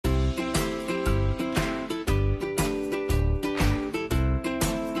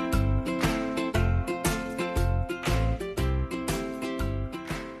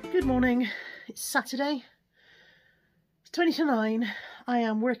Good morning, it's Saturday, it's 20 to 9, I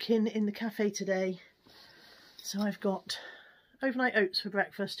am working in the cafe today, so I've got overnight oats for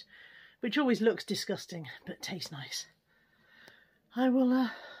breakfast, which always looks disgusting, but tastes nice. I'm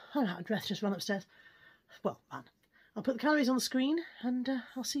out of breath, just run upstairs. Well, man, I'll put the calories on the screen and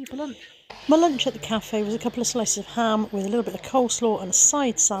I'll see you for lunch. My lunch at the cafe was a couple of slices of ham with a little bit of coleslaw and a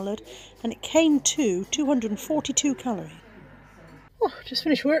side salad, and it came to 242 calories. Oh, just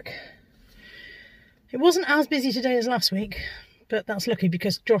finished work. It wasn't as busy today as last week, but that's lucky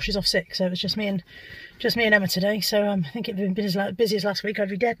because Josh is off sick, so it was just me and Emma today. So I think it'd been busy as last week. I'd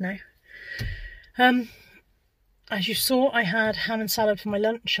be dead now. As you saw, I had ham and salad for my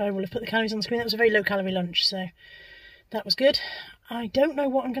lunch. I will have put the calories on the screen. That was a very low calorie lunch, so that was good. I don't know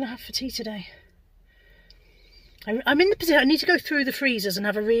what I'm going to have for tea today. I'm in the position, I need to go through the freezers and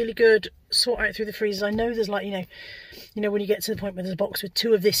have a really good sort out through the freezers. I know there's like, you know when you get to the point where there's a box with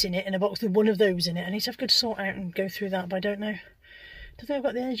 2 of this in it and a box with 1 of those in it. I need to have a good sort out and go through that, but I don't know. Don't think I've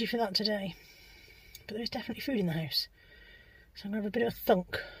got the energy for that today. But there's definitely food in the house. So I'm going to have a bit of a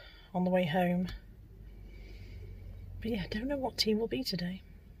thunk on the way home. But yeah, I don't know what tea will be today.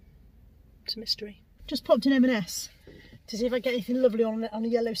 It's a mystery. Just popped in M&S to see if I get anything lovely on a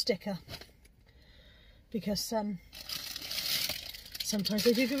yellow sticker. Because sometimes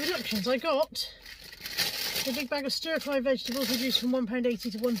they do good reductions. I got a big bag of stir-fry vegetables reduced from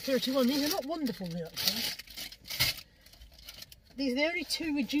 £1.80 to £1.31. These are not wonderful reductions. These are the only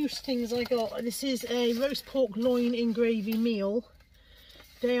 2 reduced things I got. This is a roast pork loin in gravy meal.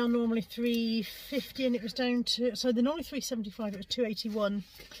 They are normally £3.50 and it was down to, so they're normally £3.75, it was £2.81.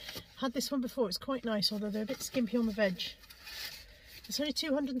 Had this one before, it's quite nice, although they're a bit skimpy on the veg. It's only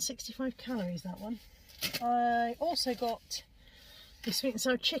 265 calories, that one. I also got the sweet and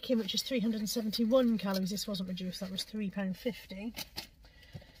sour chicken, which is 371 calories. This wasn't reduced, that was £3.50.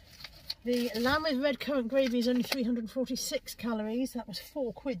 The lamb with red currant gravy is only 346 calories. That was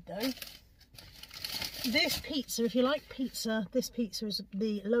 £4 though. This pizza, if you like pizza, this pizza is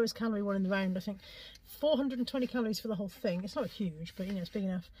the lowest calorie one in the round, I think. 420 calories for the whole thing. It's not huge, but you know, it's big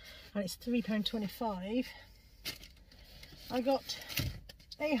enough. And it's £3.25. I got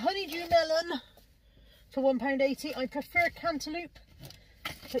a honeydew melon for £1.80. I prefer cantaloupe,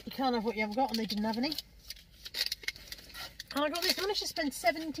 but you can't have what you haven't got, and they didn't have any. And I got this. I managed to spend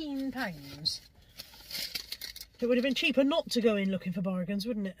 £17. It would have been cheaper not to go in looking for bargains,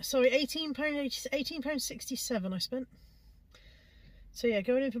 wouldn't it? Sorry, £18.67 I spent. So yeah,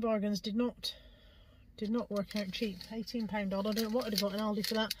 going in for bargains did not work out cheap. £18 odd. I don't know what I'd have got in Aldi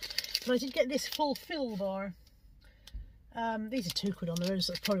for that, but I did get this fulfill bar. These are £2 on the road,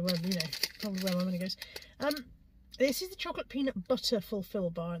 so that's probably where, probably where my money goes. This is the chocolate peanut butter fulfill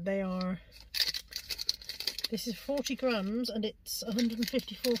bar. This is 40 grams and it's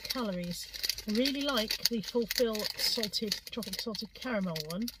 154 calories. I really like the fulfill chocolate salted caramel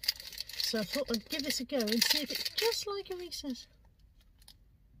one, so I thought I'd give this a go and see if it's just like a Reese's.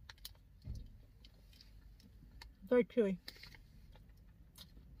 Very chewy.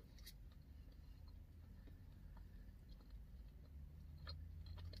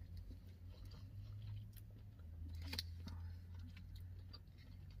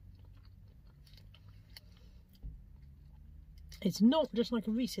 It's not just like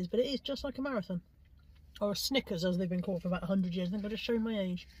a Reese's, but it is just like a Marathon. Or a Snickers, as they've been called for about 100 years. I think I'll just show my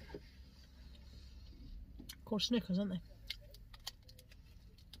age. Called Snickers, aren't they?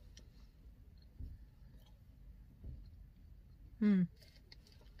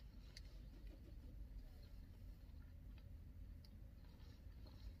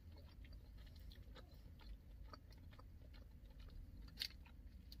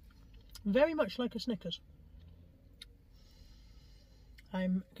 Very much like a Snickers.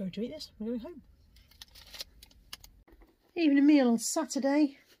 I'm going to eat this. I'm going home. Evening meal on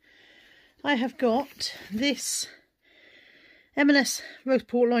Saturday. I have got this M&S roast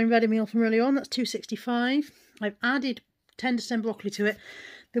pork loin ready meal from earlier on. That's £2.65. I've added tender stem broccoli to it.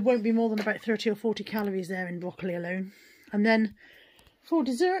 There won't be more than about 30 or 40 calories there in broccoli alone. And then for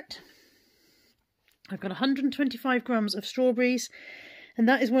dessert, I've got 125 grams of strawberries. And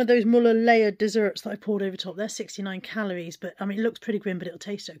that is one of those Muller layered desserts that I poured over top. They're 69 calories, but I mean, it looks pretty grim, but it'll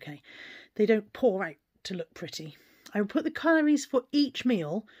taste okay. They don't pour out to look pretty. I will put the calories for each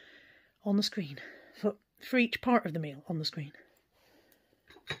meal on the screen, for each part of the meal on the screen.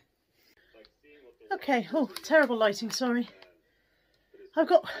 Okay, oh, terrible lighting, sorry. I've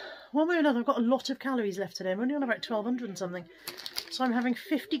got, one way or another, I've got a lot of calories left today. I'm only on about 1200 and something. So I'm having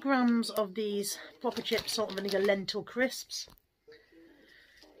 50 grams of these proper chip salt and vinegar lentil crisps.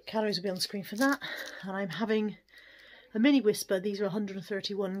 Calories will be on the screen for that. And I'm having a mini whisper, these are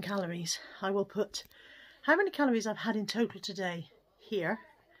 131 calories. I will put how many calories I've had in total today here,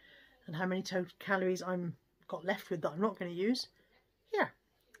 and how many total calories I'm got left with that I'm not going to use here.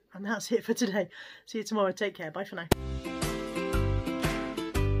 And that's it for today. See you tomorrow. Take care. Bye for now.